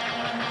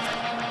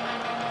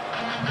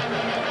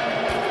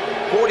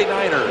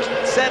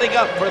 49ers setting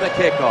up for the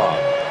kickoff.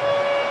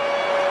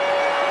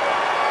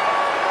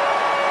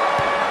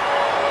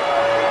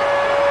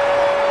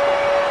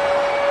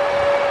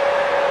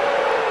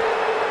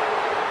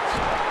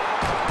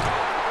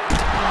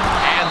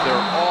 And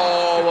they're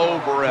all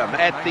over him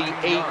at the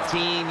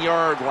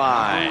 18-yard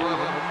line.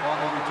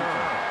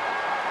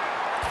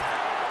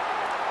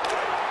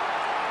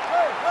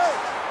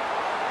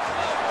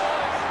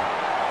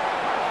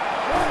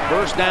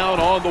 First down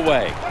on the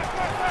way.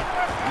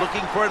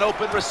 Looking for an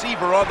open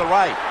receiver on the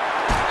right.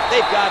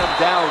 They've got him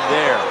down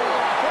there.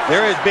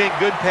 There has been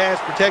good pass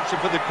protection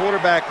for the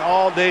quarterback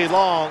all day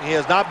long. He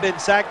has not been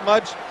sacked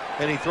much,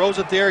 and he throws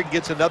it there and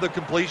gets another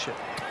completion.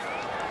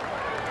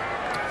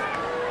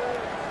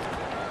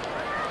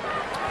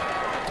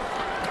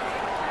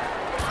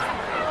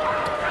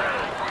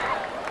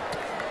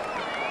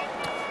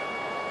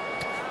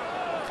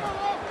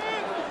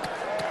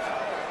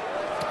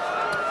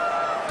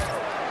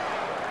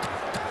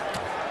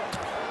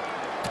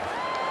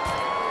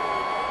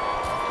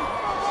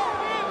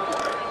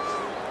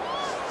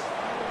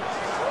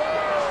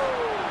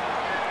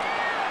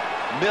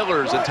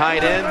 Miller's a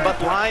tight end,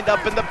 but lined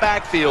up in the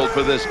backfield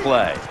for this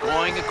play.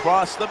 Going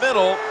across the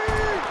middle.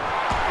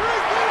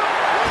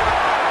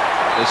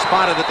 Is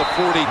spotted at the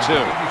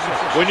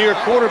 42. When you're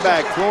a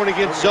quarterback throwing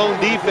against zone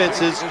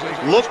defenses,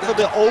 look for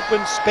the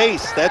open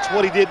space. That's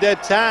what he did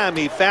that time.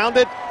 He found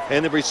it,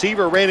 and the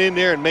receiver ran in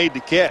there and made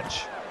the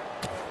catch.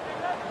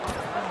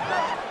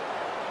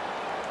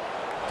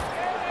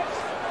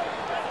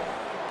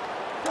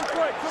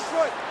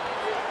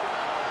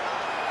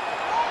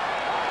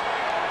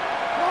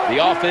 The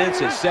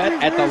offense is set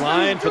at the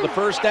line for the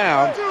first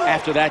down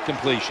after that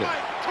completion.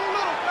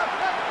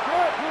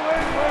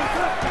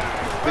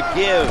 The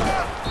give.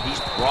 He's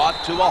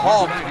brought to a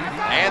halt,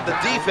 and the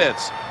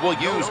defense will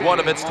use one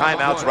of its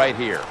timeouts right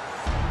here.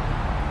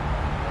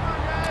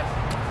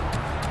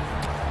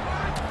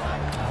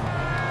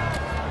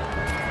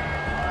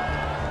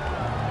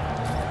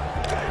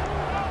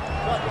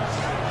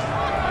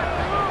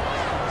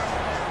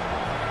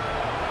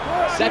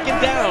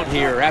 Second down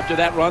here after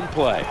that run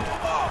play.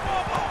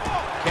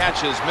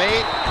 Catch is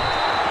made.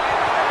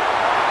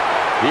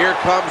 Here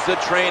comes the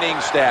training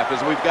staff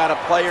as we've got a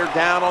player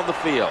down on the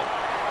field.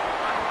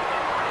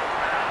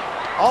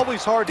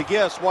 Always hard to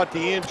guess what the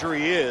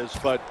injury is,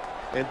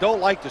 and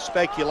don't like to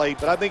speculate,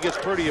 but I think it's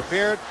pretty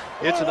apparent.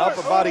 It's an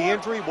upper body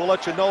injury. We'll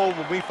let you know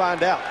when we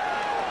find out.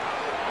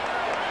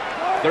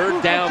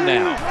 Third down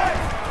now.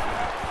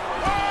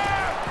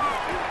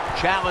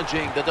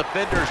 Challenging the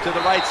defenders to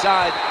the right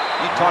side.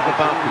 You talk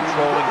about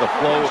controlling the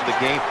flow of the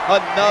game.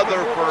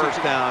 Another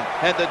first down,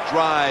 and the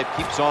drive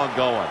keeps on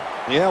going.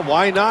 Yeah,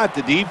 why not?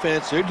 The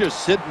defense, they're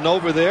just sitting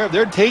over there.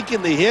 They're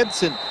taking the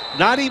hits and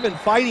not even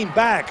fighting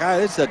back.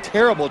 It's a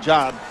terrible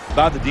job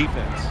by the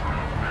defense.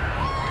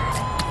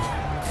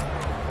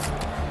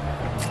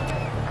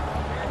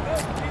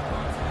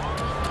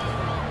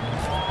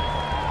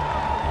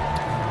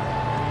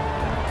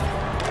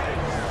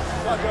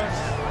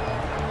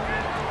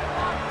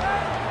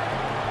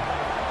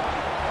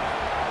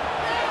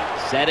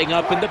 Setting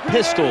up in the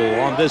pistol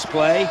on this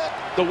play.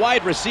 The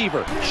wide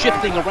receiver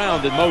shifting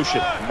around in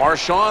motion.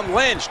 Marshawn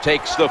Lynch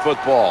takes the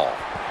football.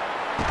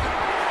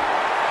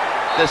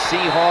 The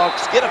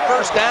Seahawks get a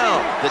first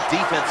down. The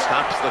defense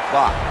stops the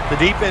clock. The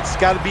defense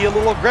has got to be a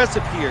little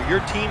aggressive here. Your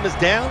team is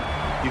down.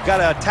 You've got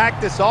to attack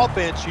this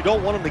offense. You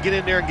don't want them to get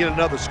in there and get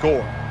another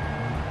score.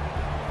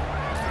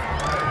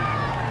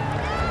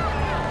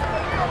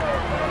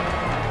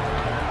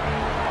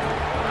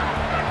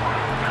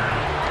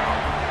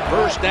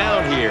 First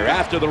down here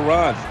after the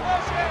run.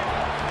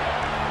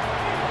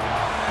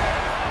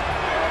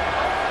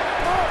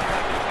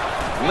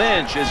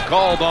 Lynch is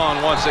called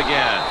on once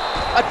again.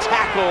 A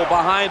tackle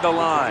behind the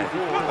line.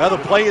 Well, the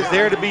play is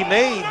there to be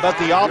made, but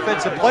the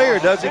offensive player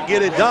doesn't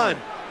get it done.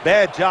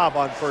 Bad job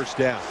on first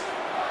down.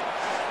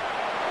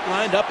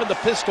 Lined up in the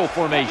pistol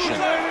formation.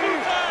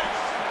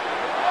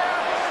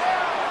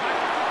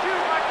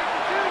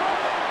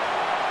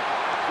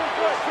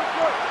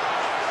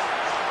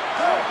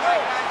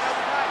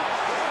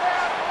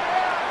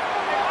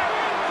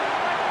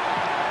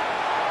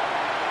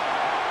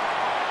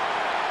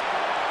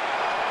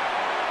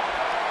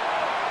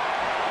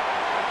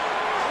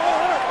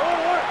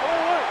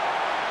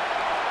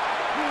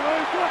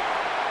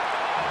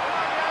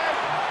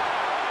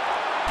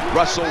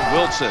 Russell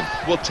Wilson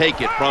will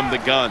take it from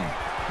the gun.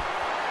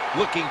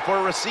 Looking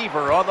for a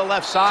receiver on the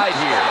left side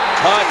here.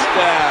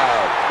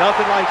 Touchdown.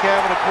 Nothing like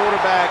having a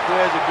quarterback who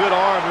has a good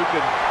arm who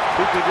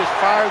can just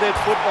fire that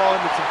football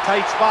into some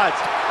tight spots.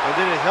 And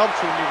then it helps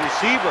when the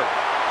receiver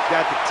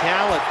got the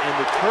talent and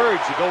the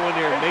courage to go in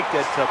there and make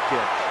that tough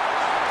catch.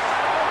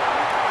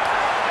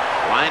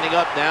 Lining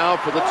up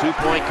now for the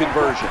two-point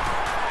conversion.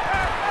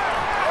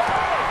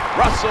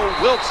 Russell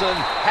Wilson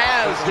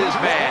has his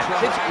man.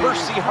 It's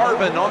Percy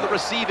Harvin on the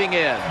receiving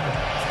end.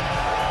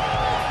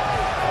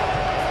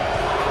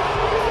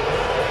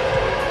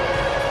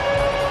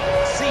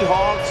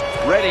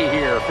 Seahawks ready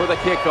here for the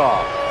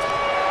kickoff.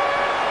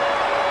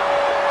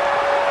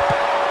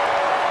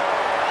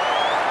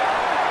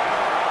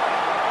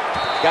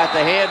 Got the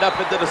hand up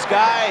into the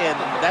sky, and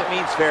that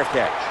means fair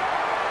catch.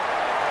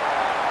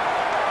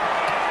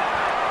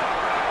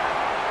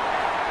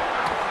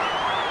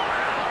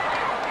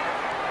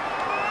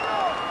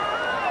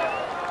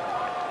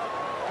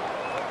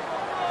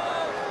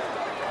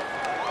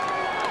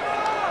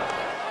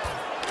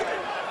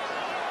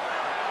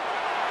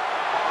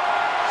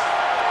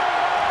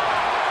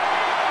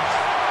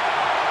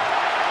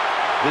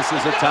 This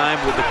is a time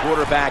where the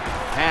quarterback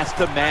has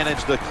to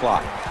manage the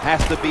clock,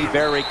 has to be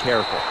very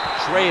careful.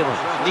 Trailing,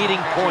 needing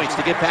points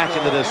to get back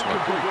into this one.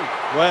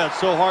 Well, it's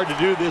so hard to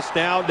do this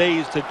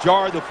nowadays, to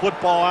jar the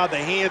football out of the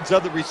hands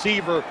of the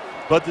receiver,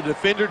 but the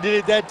defender did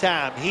it that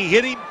time. He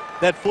hit him,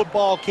 that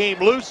football came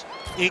loose,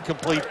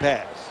 incomplete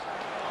pass.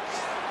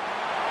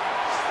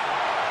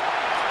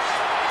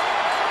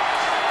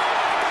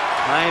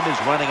 Time is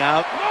running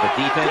out. The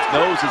defense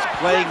knows it's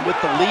playing with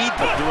the lead,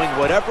 but doing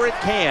whatever it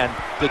can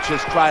to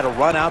just try to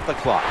run out the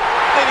clock.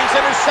 And he's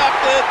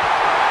intercepted.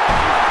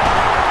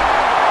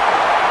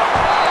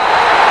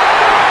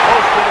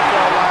 Most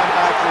NFL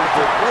linebackers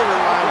are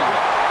borderline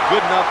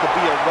good enough to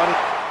be a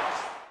running